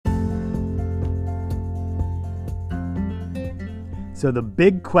So the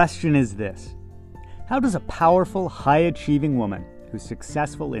big question is this: how does a powerful, high-achieving woman who's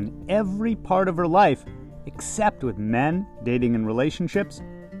successful in every part of her life, except with men, dating, and relationships,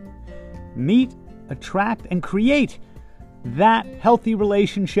 meet, attract, and create that healthy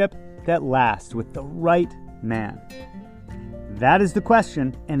relationship that lasts with the right man? That is the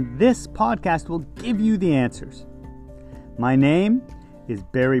question, and this podcast will give you the answers. My name is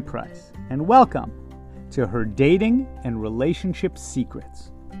Barry Price, and welcome to Her Dating and Relationship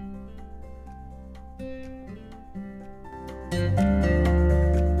Secrets.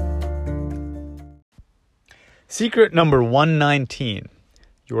 Secret number 119.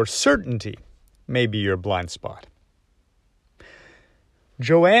 Your certainty may be your blind spot.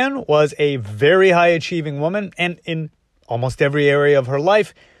 Joanne was a very high-achieving woman, and in almost every area of her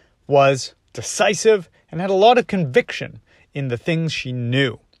life was decisive and had a lot of conviction in the things she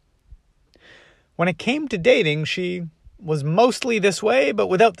knew. When it came to dating, she was mostly this way, but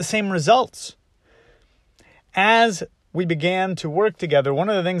without the same results. As we began to work together, one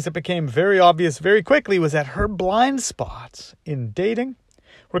of the things that became very obvious very quickly was that her blind spots in dating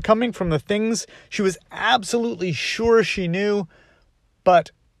were coming from the things she was absolutely sure she knew,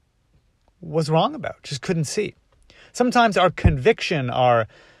 but was wrong about, just couldn't see. Sometimes our conviction, our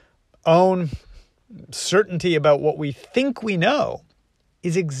own certainty about what we think we know,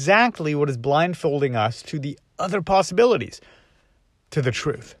 is exactly what is blindfolding us to the other possibilities, to the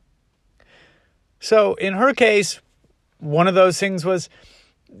truth. So in her case, one of those things was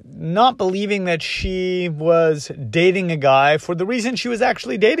not believing that she was dating a guy for the reason she was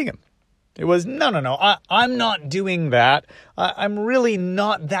actually dating him. It was, no, I'm not doing that. I'm really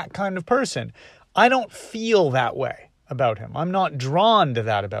not that kind of person. I don't feel that way about him. I'm not drawn to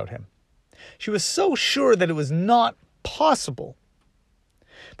that about him. She was so sure that it was not possible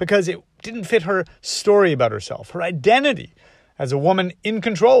because it didn't fit her story about herself, her identity as a woman in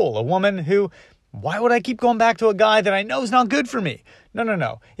control, a woman who, why would I keep going back to a guy that I know is not good for me?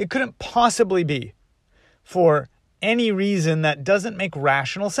 No. It couldn't possibly be for any reason that doesn't make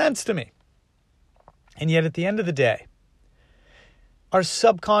rational sense to me. And yet at the end of the day, our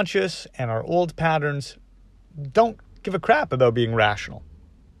subconscious and our old patterns don't give a crap about being rational.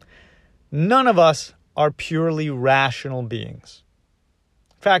 None of us are purely rational beings.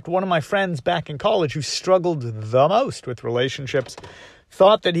 In fact, one of my friends back in college who struggled the most with relationships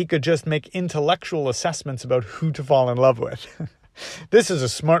thought that he could just make intellectual assessments about who to fall in love with. This is a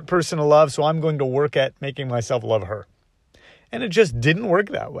smart person to love, so I'm going to work at making myself love her. And it just didn't work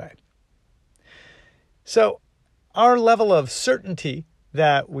that way. So our level of certainty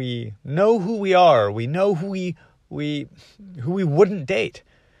that we know who we are, we know who we wouldn't date,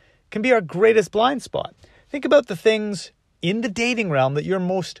 can be our greatest blind spot. Think about the things in the dating realm that you're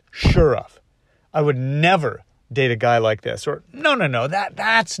most sure of. I would never date a guy like this. Or, no,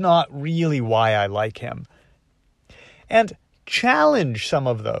 that's not really why I like him. And challenge some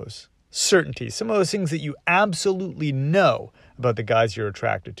of those certainties, some of those things that you absolutely know about the guys you're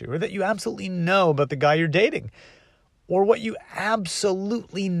attracted to, or that you absolutely know about the guy you're dating, or what you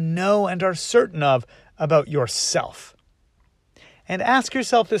absolutely know and are certain of about yourself. And ask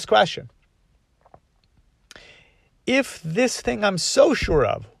yourself this question: if this thing I'm so sure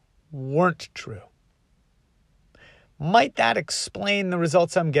of weren't true, might that explain the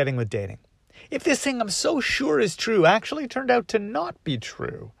results I'm getting with dating? If this thing I'm so sure is true actually turned out to not be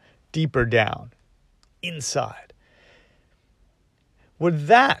true deeper down, inside, would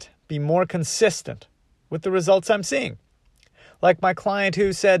that be more consistent with the results I'm seeing? Like my client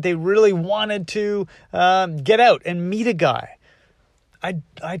who said they really wanted to get out and meet a guy.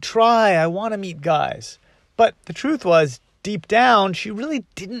 I want to meet guys. But the truth was, deep down, she really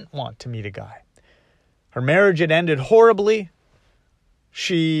didn't want to meet a guy. Her marriage had ended horribly.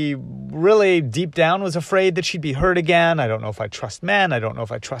 She really, deep down, was afraid that she'd be hurt again. I don't know if I trust men. I don't know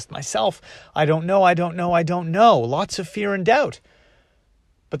if I trust myself. I don't know. Lots of fear and doubt.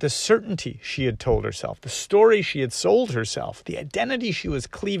 But the certainty she had told herself, the story she had sold herself, the identity she was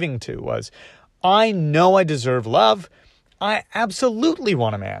cleaving to was, I know I deserve love. I absolutely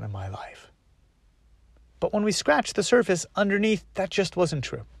want a man in my life. But when we scratched the surface underneath, that just wasn't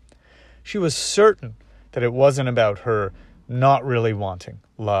true. She was certain that it wasn't about her not really wanting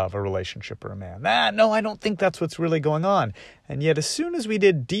love, a relationship, or a man. No, I don't think that's what's really going on. And yet as soon as we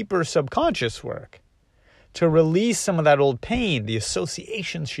did deeper subconscious work to release some of that old pain, the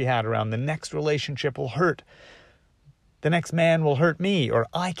associations she had around the next relationship will hurt, the next man will hurt me, or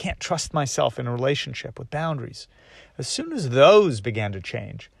I can't trust myself in a relationship with boundaries. As soon as those began to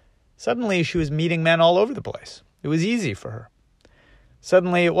change, suddenly she was meeting men all over the place. It was easy for her.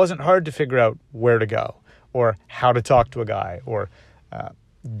 Suddenly it wasn't hard to figure out where to go, or how to talk to a guy, or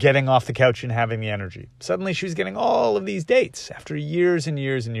getting off the couch and having the energy. Suddenly she was getting all of these dates after years and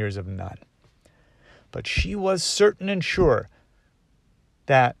years and years of none. But she was certain and sure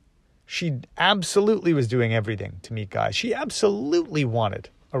that she absolutely was doing everything to meet guys. She absolutely wanted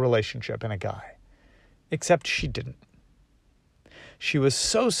a relationship and a guy, except she didn't. She was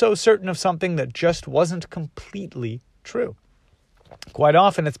so certain of something that just wasn't completely true. Quite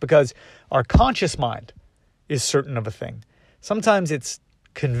often it's because our conscious mind is certain of a thing. Sometimes it's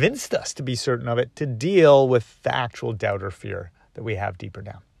convinced us to be certain of it to deal with the actual doubt or fear that we have deeper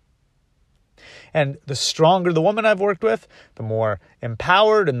down. And the stronger the woman I've worked with, the more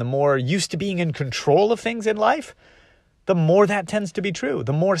empowered and the more used to being in control of things in life, the more that tends to be true.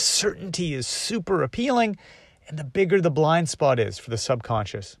 The more certainty is super appealing, and the bigger the blind spot is for the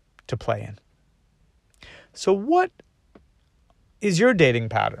subconscious to play in. So what is your dating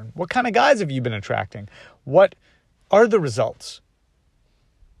pattern? What kind of guys have you been attracting? What are the results?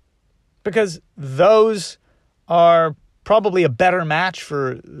 Because those are probably a better match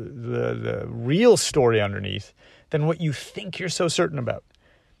for the real story underneath than what you think you're so certain about.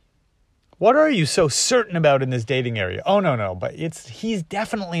 What are you so certain about in this dating area? Oh, no, but he's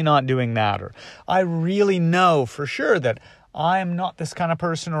definitely not doing that. Or I really know for sure that I'm not this kind of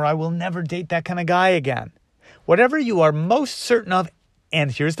person, or I will never date that kind of guy again. Whatever you are most certain of,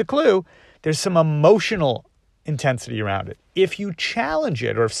 and here's the clue, there's some emotional intensity around it. If you challenge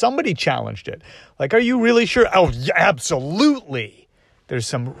it, or if somebody challenged it, like, are you really sure? Oh, yeah, absolutely. There's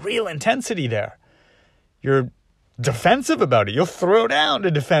some real intensity there. You're defensive about it. You'll throw down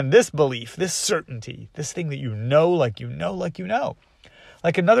to defend this belief, this certainty, this thing that you know, like you know.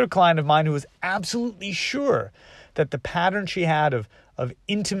 Like another client of mine who was absolutely sure that the pattern she had of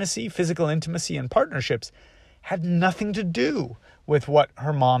intimacy, physical intimacy and partnerships had nothing to do with what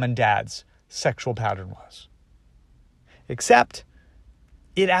her mom and dad's sexual pattern was. Except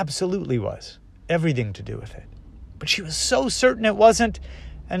it absolutely was. Everything to do with it. But she was so certain it wasn't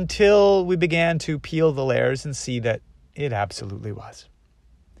until we began to peel the layers and see that it absolutely was.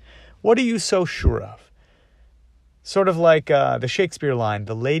 What are you so sure of? Sort of like the Shakespeare line,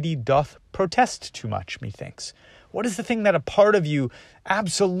 "The lady doth protest too much, methinks." What is the thing that a part of you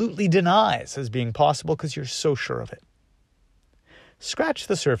absolutely denies as being possible because you're so sure of it? Scratch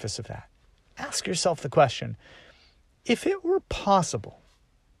the surface of that. Ask yourself the question, if it were possible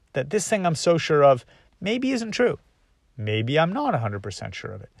that this thing I'm so sure of maybe isn't true, maybe I'm not 100%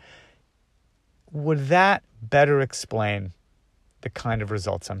 sure of it, would that better explain the kind of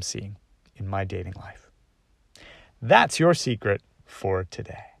results I'm seeing in my dating life? That's your secret for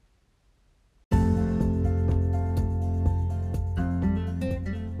today.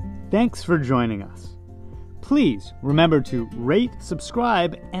 Thanks for joining us. Please remember to rate,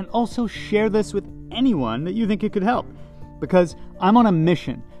 subscribe, and also share this with anyone that you think it could help, because I'm on a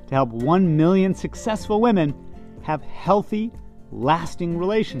mission to help 1 million successful women have healthy, lasting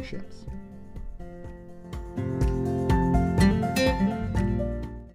relationships.